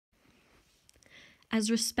As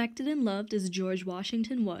respected and loved as George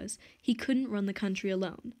Washington was, he couldn't run the country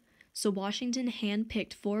alone. So Washington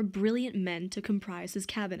handpicked 4 brilliant men to comprise his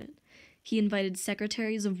cabinet. He invited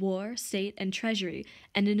secretaries of war, state, and treasury,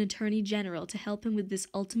 and an attorney general to help him with this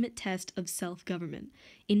ultimate test of self-government,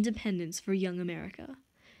 independence for young America.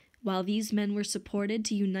 While these men were supported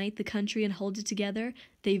to unite the country and hold it together,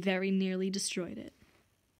 they very nearly destroyed it.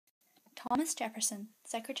 Thomas Jefferson,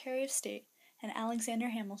 Secretary of State, and Alexander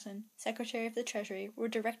Hamilton, Secretary of the Treasury, were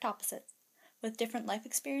direct opposites, with different life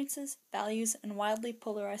experiences, values, and wildly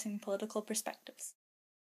polarizing political perspectives.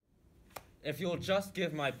 If you'll just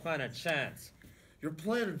give my plan a chance. Your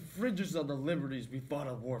plan infringes on the liberties we fought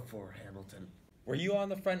a war for, Hamilton. Were you on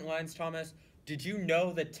the front lines, Thomas? Did you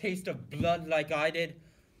know the taste of blood like I did?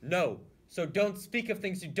 No, so don't speak of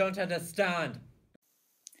things you don't understand.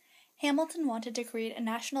 Hamilton wanted to create a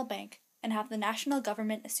national bank and have the national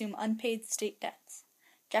government assume unpaid state debts.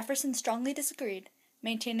 Jefferson strongly disagreed,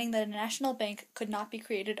 maintaining that a national bank could not be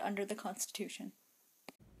created under the Constitution.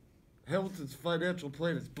 Hamilton's financial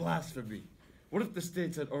plan is blasphemy. What if the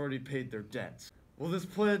states had already paid their debts? Will this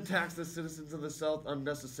plan tax the citizens of the South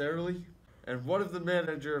unnecessarily? And what if the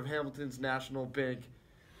manager of Hamilton's national bank,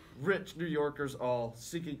 rich New Yorkers all,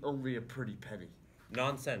 seeking only a pretty penny?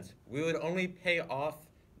 Nonsense. We would only pay off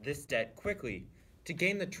this debt quickly to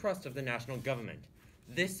gain the trust of the national government.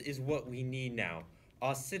 This is what we need now.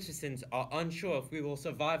 Our citizens are unsure if we will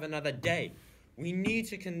survive another day. We need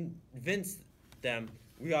to convince them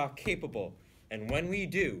we are capable, and when we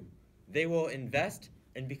do, they will invest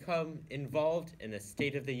and become involved in the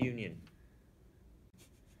State of the Union.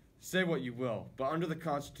 Say what you will, but under the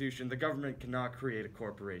Constitution, the government cannot create a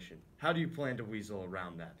corporation. How do you plan to weasel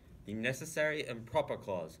around that? The necessary and proper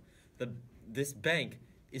clause. This bank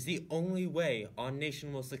is the only way our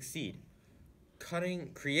nation will succeed.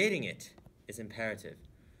 Creating it is imperative.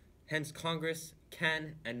 Hence, Congress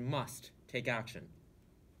can and must take action.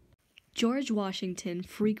 George Washington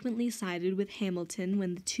frequently sided with Hamilton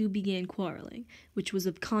when the two began quarreling, which was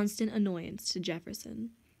of constant annoyance to Jefferson.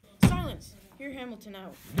 Silence! Hear Hamilton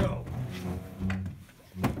out. No!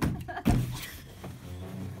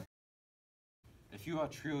 If you are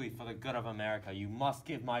truly for the good of America, you must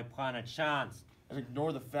give my plan a chance. And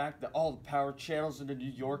ignore the fact that all the power channels into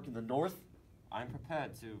New York and the North? I'm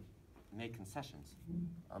prepared to make concessions.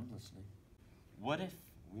 I'm listening. What if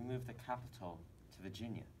we move the capital to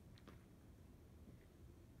Virginia?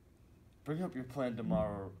 Bring up your plan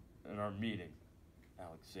tomorrow in our meeting,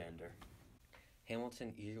 Alexander.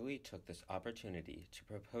 Hamilton eagerly took this opportunity to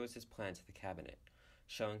propose his plan to the cabinet,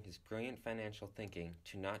 showing his brilliant financial thinking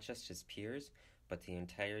to not just his peers, but the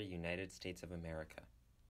entire United States of America.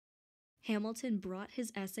 Hamilton brought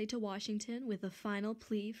his essay to Washington with a final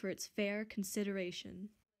plea for its fair consideration.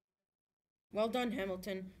 Well done,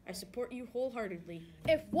 Hamilton. I support you wholeheartedly.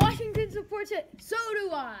 If Washington supports it, so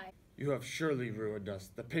do I. You have surely ruined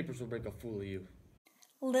us. The papers will make a fool of you.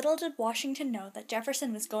 Little did Washington know that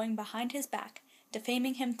Jefferson was going behind his back,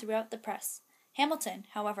 defaming him throughout the press. Hamilton,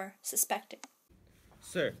 however, suspected.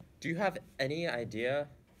 Sir, do you have any idea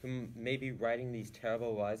who may be writing these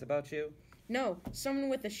terrible lies about you? No, someone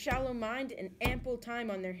with a shallow mind and ample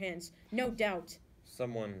time on their hands, no doubt.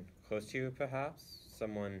 Someone close to you, perhaps?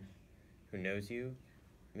 Someone who knows you?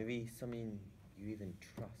 Maybe someone you even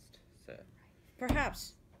trust, sir?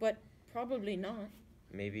 Perhaps, but probably not.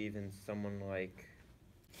 Maybe even someone like...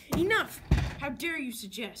 Enough! How dare you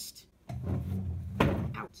suggest?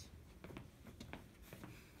 Out.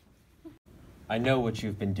 I know what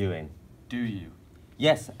you've been doing. Do you?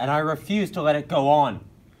 Yes, and I refuse to let it go on.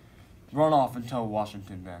 Run off and tell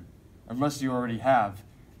Washington then. Unless you already have,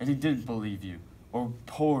 and he didn't believe you. Or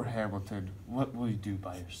poor Hamilton, what will you do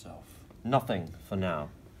by yourself? Nothing for now.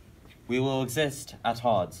 We will exist at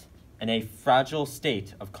odds, in a fragile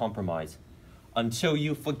state of compromise, until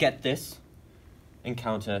you forget this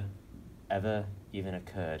encounter ever even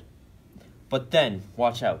occurred. But then,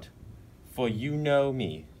 watch out, for you know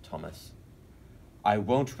me, Thomas. I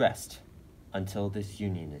won't rest until this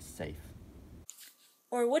union is safe.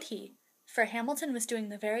 Or would he? For Hamilton was doing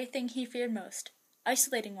the very thing he feared most,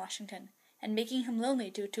 isolating Washington, and making him lonely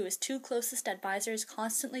due to his two closest advisors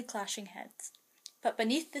constantly clashing heads. But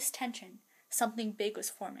beneath this tension, something big was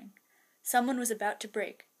forming. Someone was about to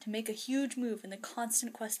break, to make a huge move in the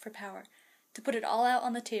constant quest for power, to put it all out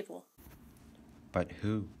on the table. But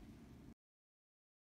who?